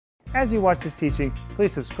As you watch this teaching,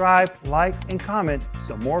 please subscribe, like, and comment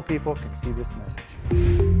so more people can see this message.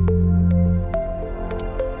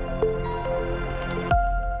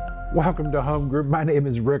 Welcome to Home Group. My name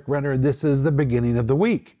is Rick Renner, and this is the beginning of the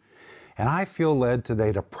week. And I feel led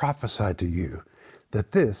today to prophesy to you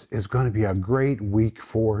that this is going to be a great week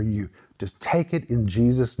for you. Just take it in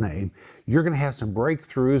Jesus' name. You're going to have some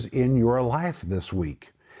breakthroughs in your life this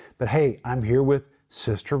week. But hey, I'm here with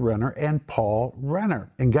Sister Renner and Paul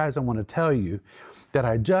Renner. And guys, I want to tell you that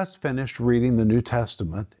I just finished reading the New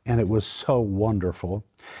Testament, and it was so wonderful.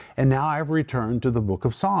 And now I've returned to the book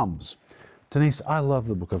of Psalms. Denise, I love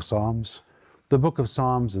the book of Psalms. The book of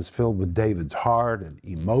Psalms is filled with David's heart and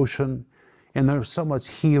emotion, and there's so much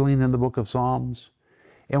healing in the book of Psalms.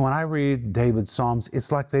 And when I read David's Psalms,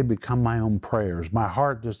 it's like they become my own prayers. My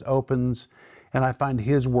heart just opens, and I find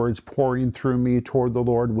his words pouring through me toward the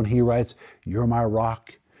Lord when he writes, "You're my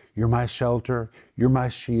rock, you're my shelter, you're my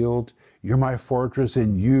shield, you're my fortress,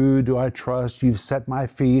 in you do I trust. You've set my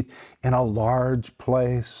feet in a large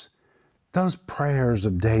place." Those prayers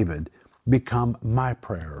of David become my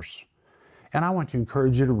prayers. And I want to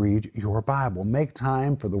encourage you to read your Bible. Make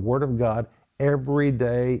time for the Word of God every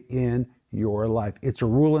day in your life. It's a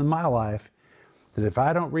rule in my life that if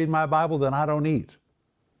I don't read my Bible, then I don't eat.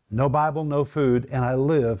 No Bible, no food, and I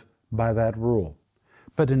live by that rule.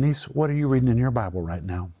 But Denise, what are you reading in your Bible right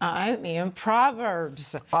now? I'm in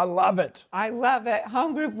Proverbs. I love it. I love it.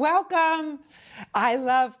 Home group, welcome. I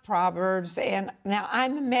love Proverbs. And now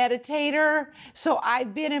I'm a meditator, so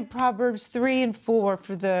I've been in Proverbs 3 and 4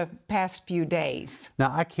 for the past few days.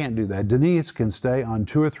 Now, I can't do that. Denise can stay on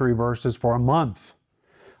 2 or 3 verses for a month.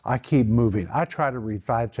 I keep moving. I try to read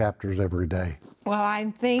 5 chapters every day. Well,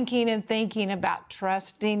 I'm thinking about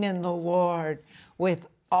trusting in the Lord with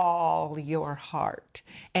all your heart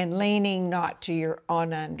and leaning not to your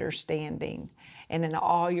own understanding, and in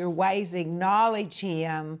all your ways acknowledge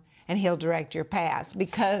Him, and He'll direct your paths,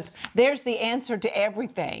 because there's the answer to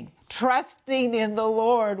everything. Trusting in the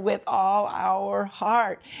Lord with all our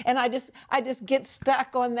heart. And I just get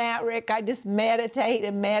stuck on that, Rick. I just meditate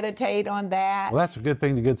on that. Well, that's a good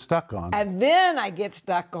thing to get stuck on. And then I get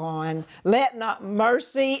stuck on, let not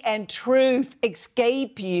mercy and truth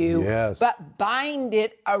escape you, yes, but bind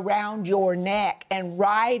it around your neck and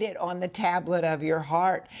write it on the tablet of your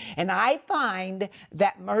heart. And I find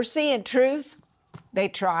that mercy and truth, they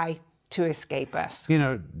try to escape us. You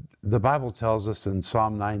know, the Bible tells us in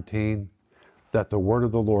Psalm 19 that the word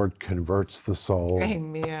of the Lord converts the soul.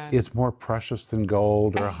 Amen. It's more precious than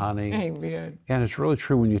gold or honey. Amen. And it's really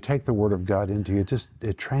true when you take the word of God into you,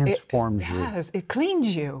 it transforms you. It does. It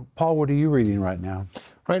cleans you. Paul, what are you reading right now?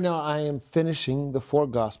 Right now, I am finishing the 4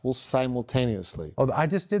 Gospels simultaneously. Oh, I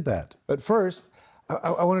just did that. But first,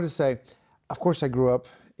 I wanted to say, of course, I grew up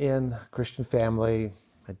in a Christian family.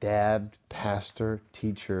 My dad, pastor,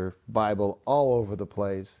 teacher, Bible, all over the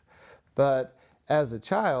place. But as a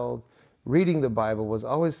child, reading the Bible was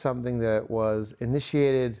always something that was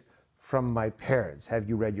initiated from my parents. Have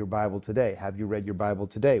you read your Bible today? Have you read your Bible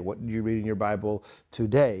today? What did you read in your Bible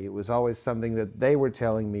today? It was always something that they were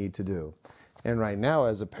telling me to do. And right now,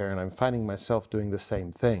 as a parent, I'm finding myself doing the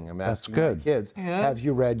same thing. I'm asking my kids, have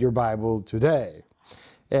you read your Bible today?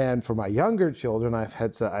 And for my younger children, I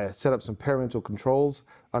set up some parental controls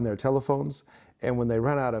on their telephones. And when they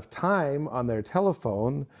run out of time on their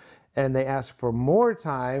telephone and they ask for more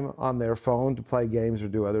time on their phone to play games or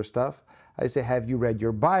do other stuff, I say, have you read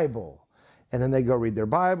your Bible? And then they go read their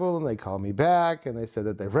Bible and they call me back and they said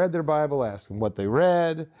that they've read their Bible, I ask them what they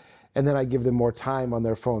read, and then I give them more time on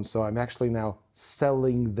their phones. So I'm actually now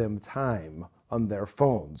selling them time on their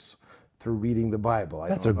phones through reading the Bible.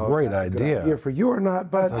 That's a great idea. For you or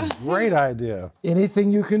not, but that's a great idea.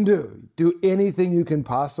 Anything you can do anything you can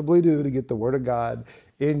possibly do to get the Word of God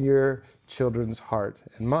in your children's heart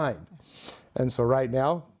and mind. And so right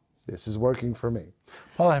now, this is working for me.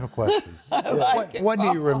 Paul, I have a question. What do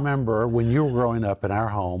you remember when you were growing up in our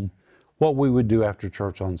home, what we would do after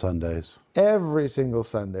church on Sundays? Every single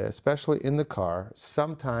Sunday, especially in the car,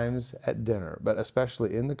 sometimes at dinner, but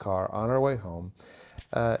especially in the car on our way home.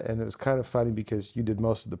 And it was kind of funny because you did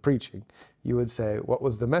most of the preaching. You would say, what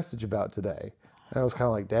was the message about today? And I was kind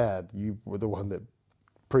of like, Dad, you were the one that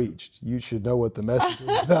preached. You should know what the message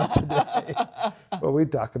is about today. But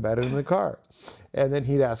we'd talk about it in the car. And then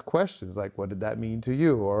he'd ask questions like, what did that mean to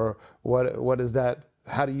you? Or what is that?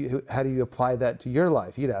 How do you apply that to your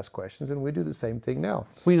life? He'd ask questions, and we do the same thing now.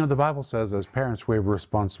 Well, you know, the Bible says as parents we have a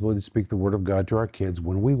responsibility to speak the Word of God to our kids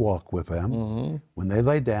when we walk with them, when they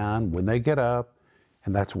lay down, when they get up,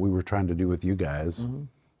 and that's what we were trying to do with you guys.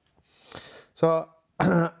 So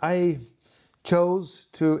I chose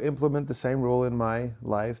to implement the same rule in my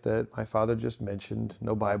life that my father just mentioned: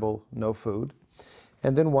 no Bible, no food.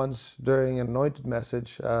 And then once during an anointed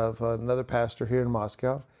message of another pastor here in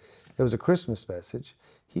Moscow, it was a Christmas message,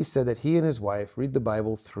 he said that he and his wife read the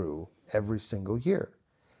Bible through every single year.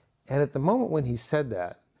 And at the moment when he said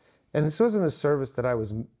that, and this wasn't a service that I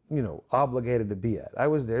was, obligated to be at. I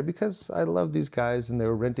was there because I loved these guys and they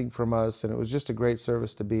were renting from us, and it was just a great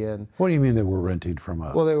service to be in. What do you mean they were renting from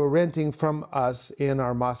us? Well, they were renting from us in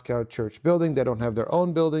our Moscow church building. They don't have their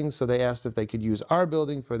own building, so they asked if they could use our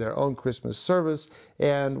building for their own Christmas service,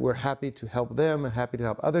 and we're happy to help them and happy to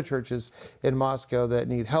help other churches in Moscow that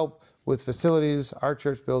need help with facilities. Our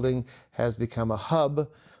church building has become a hub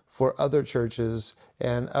for other churches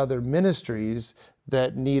and other ministries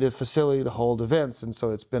that need a facility to hold events. And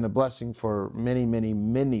so it's been a blessing for many, many,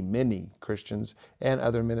 many, many Christians and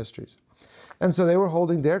other ministries. And so they were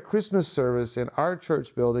holding their Christmas service in our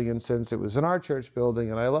church building. And since it was in our church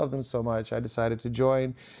building and I love them so much, I decided to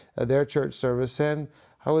join their church service. And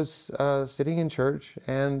I was sitting in church,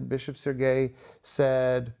 and Bishop Sergei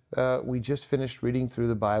said, we just finished reading through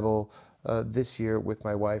the Bible this year with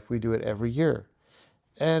my wife. We do it every year.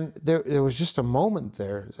 And there was just a moment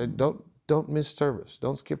there. Don't miss service.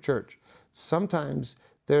 Don't skip church. Sometimes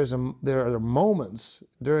there are moments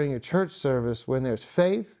during a church service when there's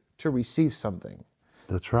faith to receive something.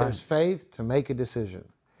 That's right. There's faith to make a decision.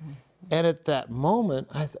 And at that moment,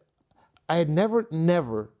 I had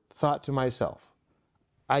never thought to myself,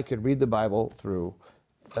 I could read the Bible through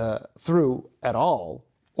at all,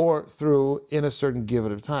 or through in a certain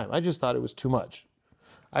given of time. I just thought it was too much.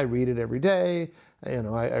 I read it every day. I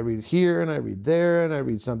read it here and I read there, and I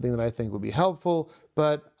read something that I think would be helpful,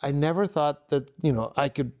 but I never thought that, I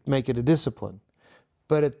could make it a discipline.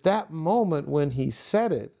 But at that moment when he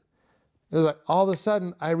said it, it was like all of a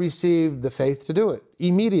sudden I received the faith to do it.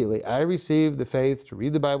 Immediately, I received the faith to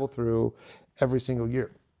read the Bible through every single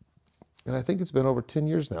year. And I think it's been over 10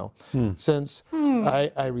 years now since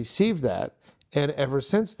I received that. And ever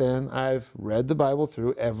since then, I've read the Bible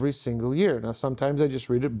through every single year. Now, sometimes I just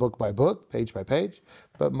read it book by book, page by page,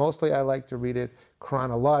 but mostly I like to read it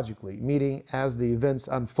chronologically, meaning as the events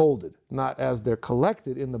unfolded, not as they're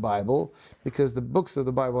collected in the Bible, because the books of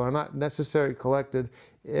the Bible are not necessarily collected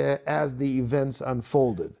as the events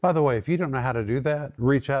unfolded. By the way, if you don't know how to do that,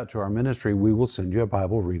 reach out to our ministry. We will send you a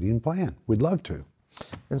Bible reading plan. We'd love to.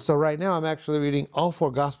 And so right now I'm actually reading all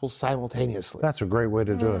four Gospels simultaneously. That's a great way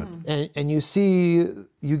to do it. And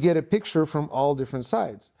you get a picture from all different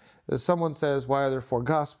sides. Someone says, why are there four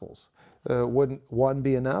Gospels? Wouldn't one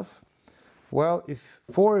be enough? Well, if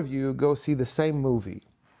four of you go see the same movie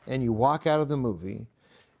and you walk out of the movie,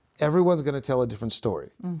 everyone's going to tell a different story.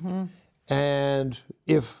 And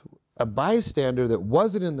if a bystander that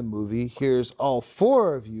wasn't in the movie hears all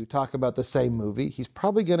four of you talk about the same movie, he's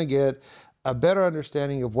probably going to get a better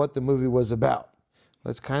understanding of what the movie was about.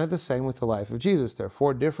 It's kind of the same with the life of Jesus. There are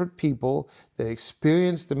four different people that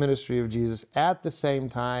experienced the ministry of Jesus at the same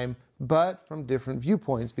time, but from different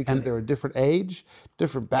viewpoints, because they're a different age,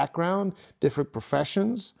 different background, different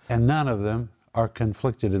professions. And none of them are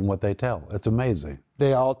conflicted in what they tell. It's amazing.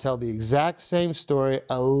 They all tell the exact same story,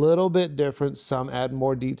 a little bit different. Some add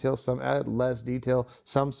more detail, some add less detail.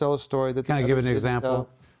 Some tell a story that the Can I give an example?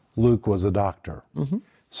 Luke was a doctor.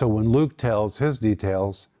 So when Luke tells his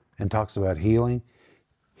details and talks about healing,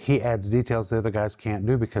 he adds details the other guys can't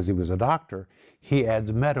do because he was a doctor. He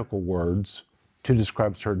adds medical words to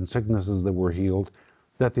describe certain sicknesses that were healed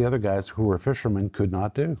that the other guys who were fishermen could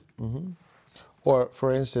not do. Or,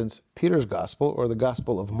 for instance, Peter's gospel, or the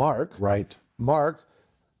Gospel of Mark. Right. Mark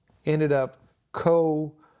ended up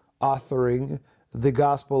co-authoring the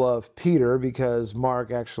Gospel of Peter because Mark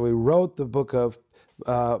actually wrote the book of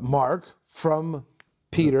Mark from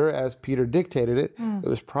Peter as Peter dictated it. It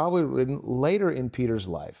was probably written later in Peter's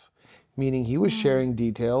life, meaning he was sharing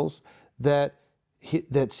details that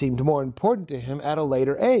seemed more important to him at a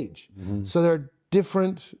later age. So there are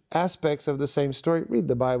different aspects of the same story. Read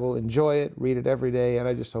the Bible, enjoy it, read it every day, and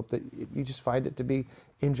I just hope that you just find it to be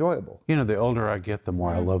enjoyable. You know, the older I get, the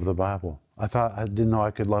more I love the Bible. I didn't know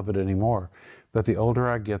I could love it anymore, but the older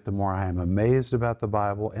I get, the more I am amazed about the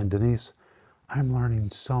Bible. And Denise, I'm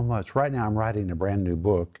learning so much. Right now I'm writing a brand new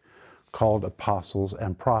book called Apostles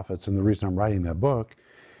and Prophets, and the reason I'm writing that book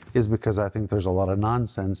is because I think there's a lot of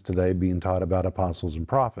nonsense today being taught about apostles and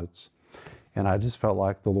prophets, and I just felt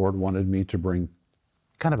like the Lord wanted me to bring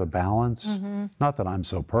kind of a balance. Not that I'm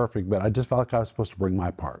so perfect, but I just felt like I was supposed to bring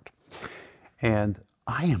my part. And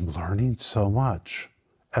I am learning so much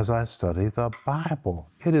as I study the Bible.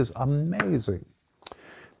 It is amazing.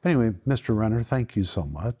 But anyway, Mr. Renner, thank you so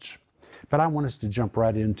much. but I want us to jump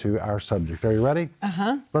right into our subject. Are you ready?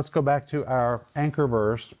 Let's go back to our anchor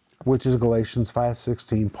verse, which is Galatians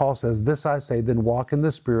 5:16. Paul says, "This I say, then walk in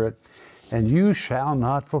the Spirit, and you shall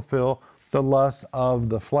not fulfill the lusts of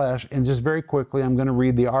the flesh." And just very quickly, I'm going to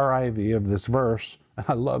read the RIV of this verse.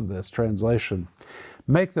 I love this translation.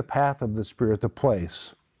 "Make the path of the Spirit the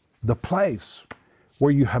place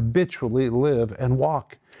where you habitually live and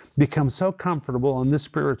walk. Become so comfortable on this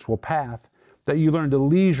spiritual path that you learn to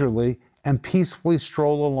leisurely and peacefully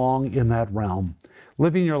stroll along in that realm.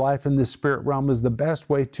 Living your life in this spirit realm is the best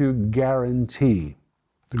way to guarantee,"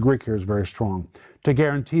 the Greek here is very strong, "to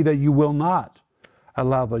guarantee that you will not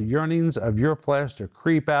allow the yearnings of your flesh to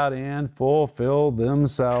creep out and fulfill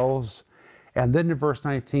themselves." And then in verse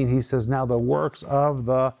 19, he says, "Now the works of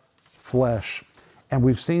the flesh." And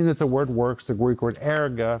we've seen that the word works, the Greek word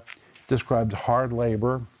erga, describes hard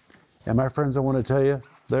labor. And my friends, I want to tell you,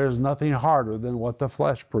 there's nothing harder than what the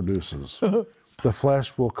flesh produces. The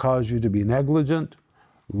flesh will cause you to be negligent,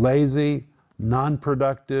 lazy,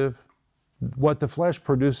 non-productive. What the flesh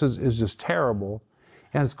produces is just terrible.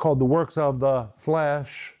 And it's called the works of the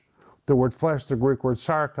flesh. The word flesh, the Greek word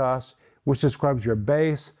sarkos, which describes your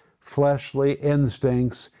base, fleshly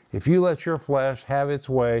instincts. If you let your flesh have its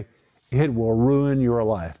way, it will ruin your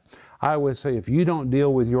life. I always say, if you don't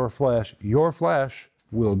deal with your flesh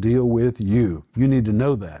will deal with you. You need to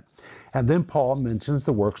know that. And then Paul mentions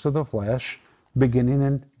the works of the flesh, beginning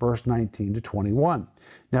in verse 19 to 21.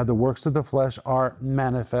 Now the works of the flesh are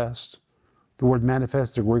manifest. The word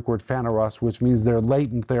manifest, the Greek word phaneros, which means they're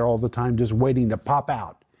latent there all the time, just waiting to pop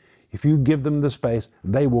out. If you give them the space,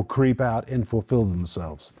 they will creep out and fulfill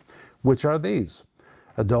themselves. Which are these?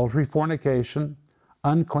 Adultery, fornication,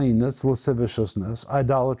 uncleanness, lasciviousness,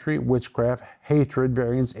 idolatry, witchcraft, hatred,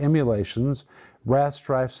 variance, emulations, wrath,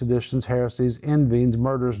 strife, seditions, heresies, envyings,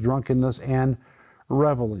 murders, drunkenness, and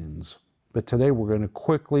revelings. But today we're going to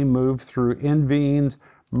quickly move through envyings,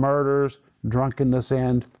 murders, drunkenness,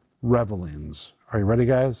 and revelings. Are you ready,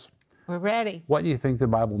 guys? We're ready. What do you think the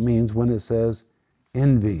Bible means when it says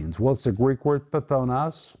envyings? Well, it's the Greek word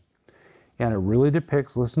pathonos, and it really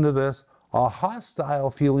depicts, listen to this, a hostile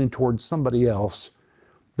feeling towards somebody else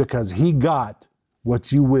because he got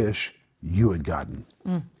what you wish you had gotten.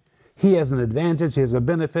 He has an advantage, he has a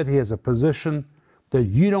benefit, he has a position that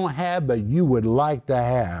you don't have, but you would like to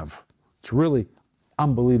have. It's really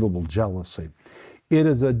unbelievable jealousy. It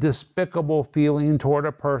is a despicable feeling toward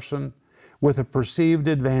a person with a perceived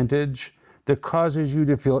advantage that causes you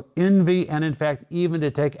to feel envy and, in fact, even to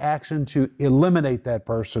take action to eliminate that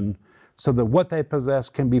person so that what they possess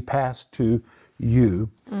can be passed to you.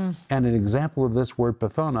 And an example of this word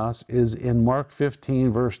pathonos is in Mark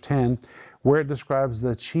 15, verse 10, where it describes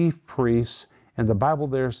the chief priests, and the Bible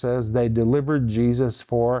there says they delivered Jesus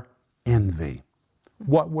for envy.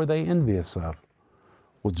 What were they envious of?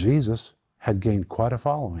 Well, Jesus had gained quite a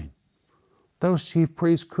following. Those chief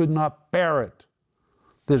priests could not bear it.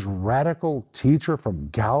 This radical teacher from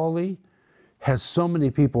Galilee has so many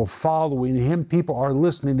people following him. People are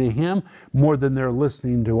listening to him more than they're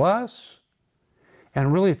listening to us.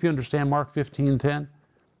 And really, if you understand Mark 15:10,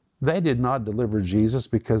 they did not deliver Jesus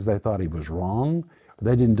because they thought he was wrong.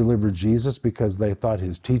 They didn't deliver Jesus because they thought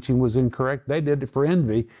his teaching was incorrect. They did it for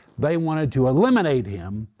envy. They wanted to eliminate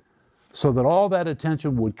him so that all that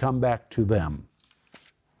attention would come back to them.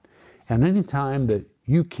 And any time that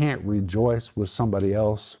you can't rejoice with somebody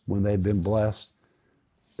else when they've been blessed,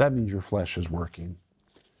 that means your flesh is working.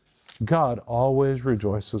 God always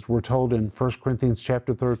rejoices. We're told in 1 Corinthians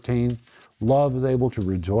chapter 13, love is able to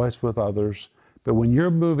rejoice with others. But when you're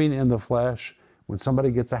moving in the flesh, when somebody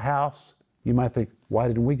gets a house, you might think, why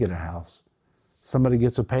didn't we get a house? Somebody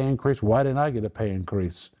gets a pay increase, why didn't I get a pay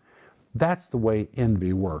increase? That's the way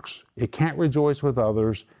envy works. It can't rejoice with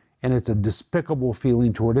others, and it's a despicable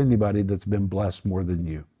feeling toward anybody that's been blessed more than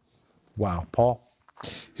you. Wow. Paul?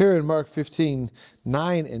 Here in Mark 15,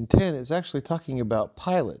 9 and 10, it's actually talking about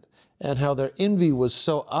Pilate and how their envy was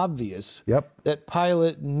so obvious that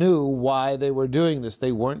Pilate knew why they were doing this.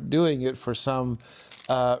 They weren't doing it for some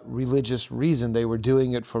religious reason. They were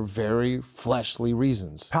doing it for very fleshly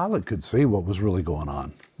reasons. Pilate could see what was really going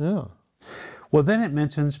on. Yeah. Well, then it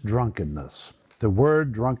mentions drunkenness. The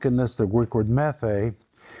word drunkenness, the Greek word methe,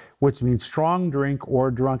 which means strong drink or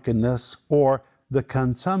drunkenness, or the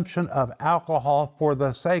consumption of alcohol for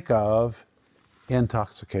the sake of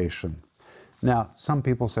intoxication. Now, some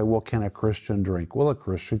people say, well, can a Christian drink? Well, a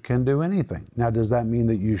Christian can do anything. Now, does that mean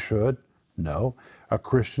that you should? No. A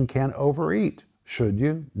Christian can overeat. Should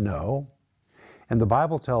you? No. And the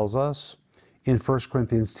Bible tells us in 1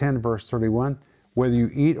 Corinthians 10, verse 31, whether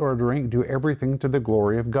you eat or drink, do everything to the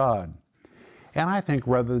glory of God. And I think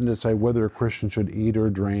rather than to say whether a Christian should eat or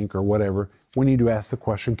drink or whatever, we need to ask the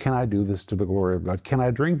question, can I do this to the glory of God? Can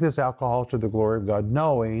I drink this alcohol to the glory of God,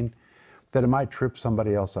 knowing that it might trip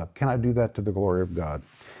somebody else up? Can I do that to the glory of God?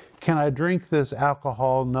 Can I drink this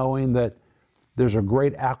alcohol knowing that there's a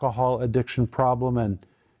great alcohol addiction problem and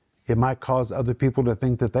it might cause other people to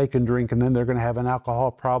think that they can drink and then they're going to have an alcohol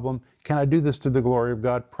problem? Can I do this to the glory of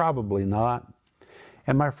God? Probably not.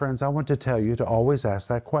 And my friends, I want to tell you to always ask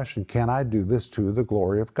that question, can I do this to the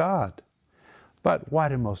glory of God? But why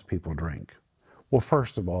do most people drink? Well,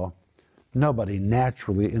 first of all, nobody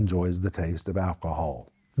naturally enjoys the taste of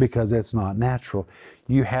alcohol because it's not natural.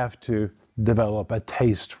 You have to develop a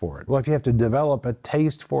taste for it. Well, if you have to develop a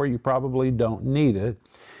taste for it, you probably don't need it.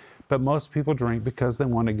 But most people drink because they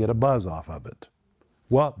want to get a buzz off of it.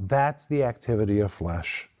 Well, that's the activity of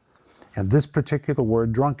flesh. And this particular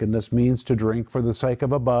word, drunkenness, means to drink for the sake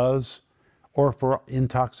of a buzz or for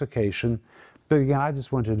intoxication. But again, I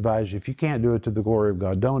just want to advise you, if you can't do it to the glory of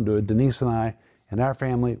God, don't do it. Denise and I, in our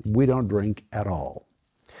family, we don't drink at all.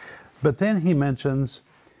 But then he mentions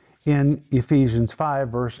in Ephesians 5,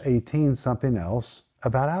 verse 18, something else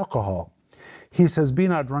about alcohol. He says, be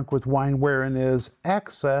not drunk with wine wherein is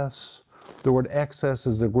excess. The word excess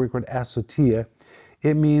is the Greek word asotia.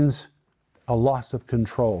 It means a loss of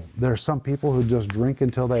control. There are some people who just drink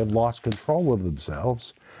until they have lost control of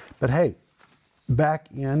themselves. But hey, back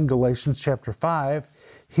in Galatians chapter 5,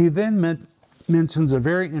 he then mentions a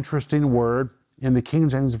very interesting word in the King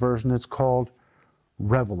James Version. It's called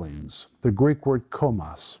revelings, the Greek word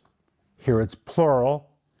komos. Here it's plural,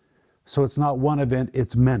 so it's not one event,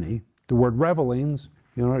 it's many. The word revelings,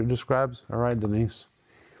 you know what it describes? All right, Denise?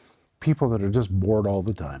 People that are just bored all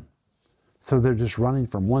the time. So they're just running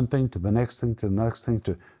from one thing to the next thing to the next thing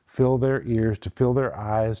to fill their ears, to fill their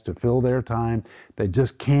eyes, to fill their time. They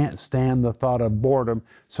just can't stand the thought of boredom,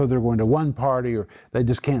 so they're going to one party, or they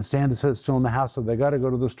just can't stand to sit still in the house, so they got to go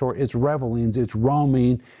to the store. It's revelings, it's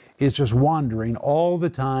roaming, it's just wandering all the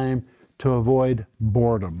time to avoid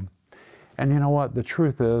boredom. And you know what? The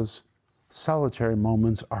truth is, solitary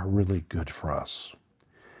moments are really good for us.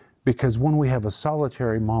 Because when we have a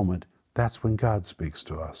solitary moment, that's when God speaks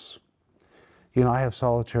to us. You know, I have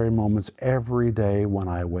solitary moments every day when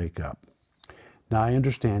I wake up. Now, I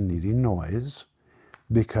understand needing noise,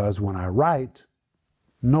 because when I write,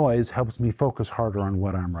 noise helps me focus harder on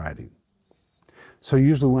what I'm writing. So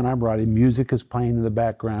usually when I'm writing, music is playing in the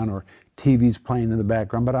background or TV's playing in the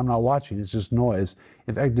background, but I'm not watching, it's just noise.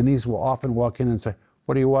 In fact, Denise will often walk in and say,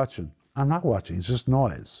 what are you watching? I'm not watching, it's just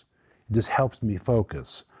noise. It just helps me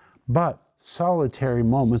focus. But solitary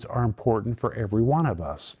moments are important for every one of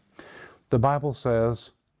us. The Bible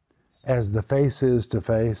says, as the face is to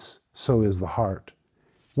face, so is the heart.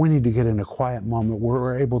 We need to get in a quiet moment where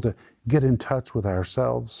we're able to get in touch with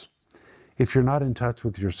ourselves. If you're not in touch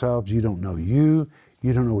with yourselves, you don't know you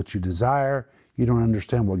don't know what you desire, you don't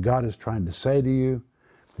understand what God is trying to say to you.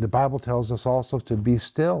 The Bible tells us also to be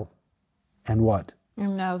still. And what?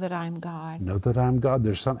 And know that I'm God. Know that I'm God.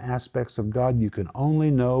 There's some aspects of God you can only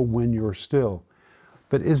know when you're still.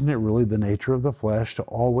 But isn't it really the nature of the flesh to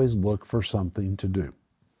always look for something to do?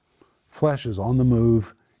 Flesh is on the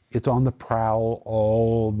move. It's on the prowl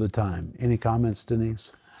all the time. Any comments,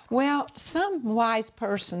 Denise? Well, some wise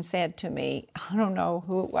person said to me, I don't know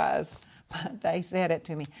who it was, but they said it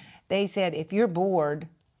to me. They said, if you're bored,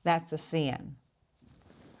 that's a sin.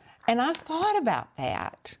 And I've thought about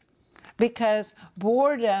that, because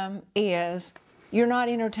boredom is, you're not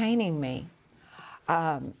entertaining me.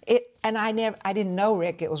 And I didn't know,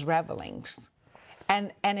 Rick, it was revelings.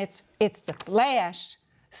 And it's the flesh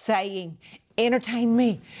saying, entertain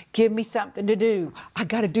me, give me something to do. I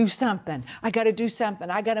got to do something. I got to do something.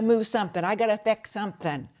 I got to move something. I got to affect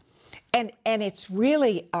something. And it's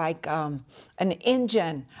really like an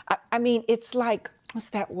engine. I mean, it's like, what's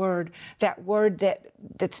that word? That word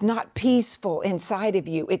that's not peaceful inside of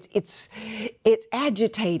you. It's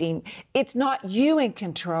agitating. It's not you in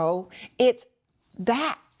control. It's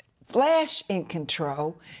that flesh in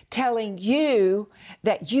control, telling you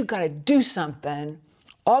that you got to do something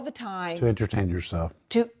all the time. To entertain yourself.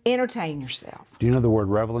 To entertain yourself. Do you know the word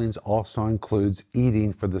revelings also includes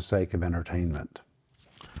eating for the sake of entertainment?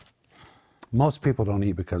 Most people don't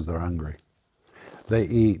eat because they're hungry. They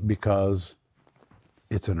eat because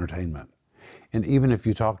it's entertainment. And even if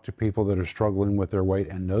you talk to people that are struggling with their weight,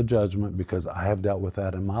 and no judgment, because I have dealt with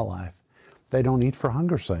that in my life, they don't eat for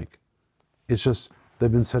hunger's sake. It's just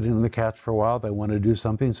they've been sitting on the couch for a while, they want to do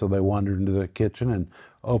something, so they wander into the kitchen and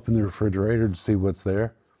open the refrigerator to see what's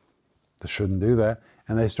there. They shouldn't do that.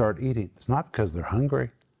 And they start eating. It's not because they're hungry.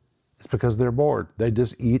 It's because they're bored. They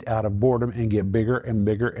just eat out of boredom and get bigger and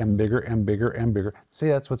bigger and bigger and bigger and bigger. See,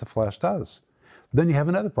 that's what the flesh does. Then you have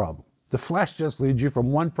another problem. The flesh just leads you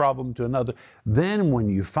from one problem to another. Then when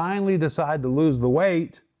you finally decide to lose the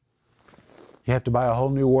weight, you have to buy a whole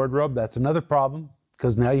new wardrobe. That's another problem,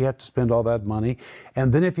 because now you have to spend all that money.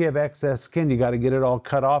 And then if you have excess skin, you got to get it all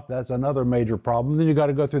cut off. That's another major problem. Then you got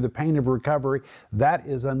to go through the pain of recovery. That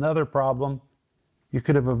is another problem. You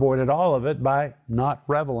could have avoided all of it by not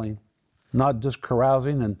reveling, not just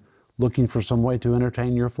carousing and looking for some way to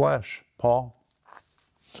entertain your flesh. Paul?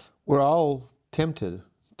 We're all tempted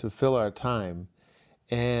to fill our time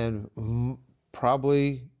and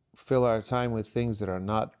probably fill our time with things that are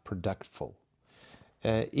not productive.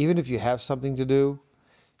 Even if you have something to do,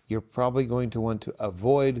 you're probably going to want to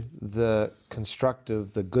avoid the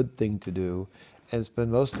constructive, the good thing to do, and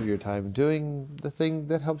spend most of your time doing the thing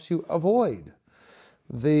that helps you avoid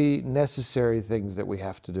the necessary things that we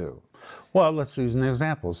have to do. Well, let's use an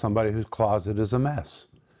example. Somebody whose closet is a mess.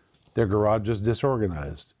 Their garage is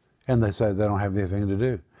disorganized, and they say they don't have anything to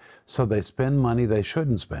do. So they spend money they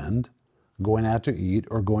shouldn't spend going out to eat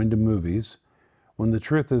or going to movies, when the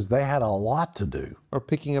truth is they had a lot to do. Or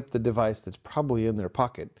picking up the device that's probably in their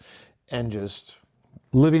pocket and just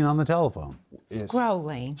living on the telephone.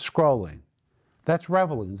 Scrolling. That's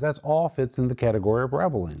revelings. That's all fits in the category of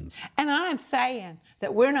revelings. And I'm saying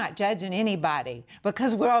that we're not judging anybody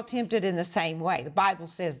because we're all tempted in the same way. The Bible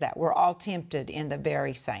says that we're all tempted in the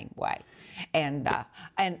very same way. And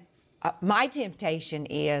my temptation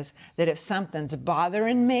is that if something's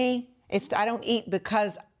bothering me, I don't eat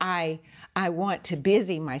because I want to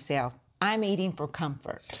busy myself. I'm eating for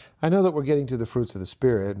comfort. I know that we're getting to the fruits of the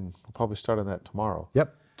Spirit, and we'll probably start on that tomorrow.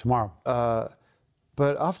 Yep, tomorrow.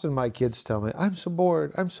 But often my kids tell me, I'm so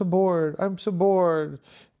bored, I'm so bored, I'm so bored.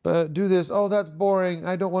 But do this, oh, that's boring,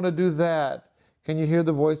 I don't want to do that. Can you hear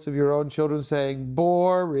the voice of your own children saying,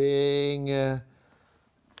 boring?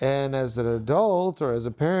 And as an adult or as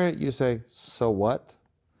a parent, you say, so what?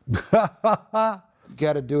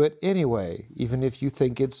 Got to do it anyway. Even if you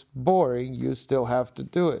think it's boring, you still have to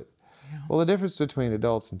do it. Yeah. Well, the difference between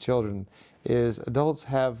adults and children is adults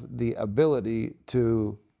have the ability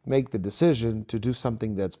to make the decision to do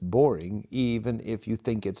something that's boring, even if you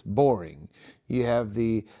think it's boring. You have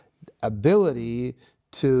the ability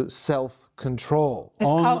to self-control. It's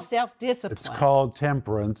called self-discipline. It's called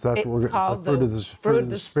temperance. That's what it's the fruit of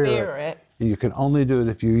the Spirit. And you can only do it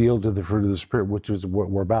if you yield to the fruit of the Spirit, which is what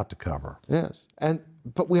we're about to cover. Yes,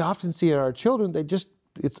 but we often see our children,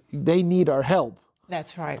 they need our help.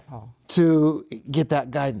 That's right, Paul. To get that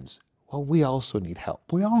guidance. Well, we also need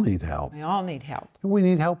help. We all need help. We all need help. We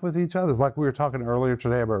need help with each other. Like we were talking earlier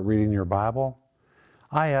today about reading your Bible.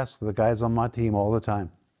 I ask the guys on my team all the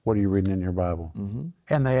time, what are you reading in your Bible? Mm-hmm.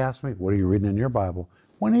 And they ask me, what are you reading in your Bible?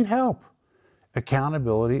 We need help.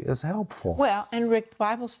 Accountability is helpful. Well, and Rick, the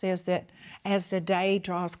Bible says that as the day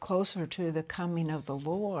draws closer to the coming of the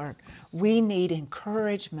Lord, we need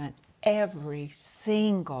encouragement every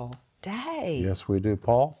single day. Yes, we do.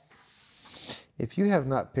 Paul? If you have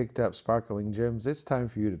not picked up Sparkling Gems, it's time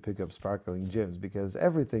for you to pick up Sparkling Gems, because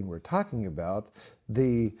everything we're talking about,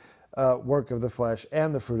 the work of the flesh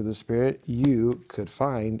and the fruit of the Spirit, you could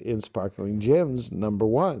find in Sparkling Gems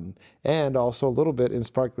 #1, and also a little bit in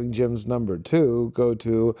Sparkling Gems #2. Go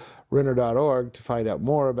to Renner.org to find out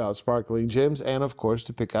more about Sparkling Gems, and of course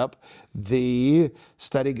to pick up the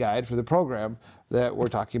study guide for the program that we're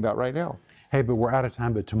talking about right now. Hey, but we're out of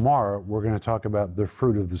time, but tomorrow we're going to talk about the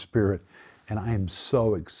fruit of the Spirit, and I am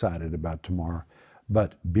so excited about tomorrow.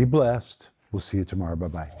 But be blessed. We'll see you tomorrow.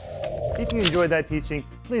 Bye-bye. If you enjoyed that teaching,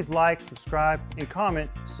 please like, subscribe, and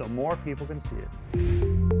comment so more people can see it.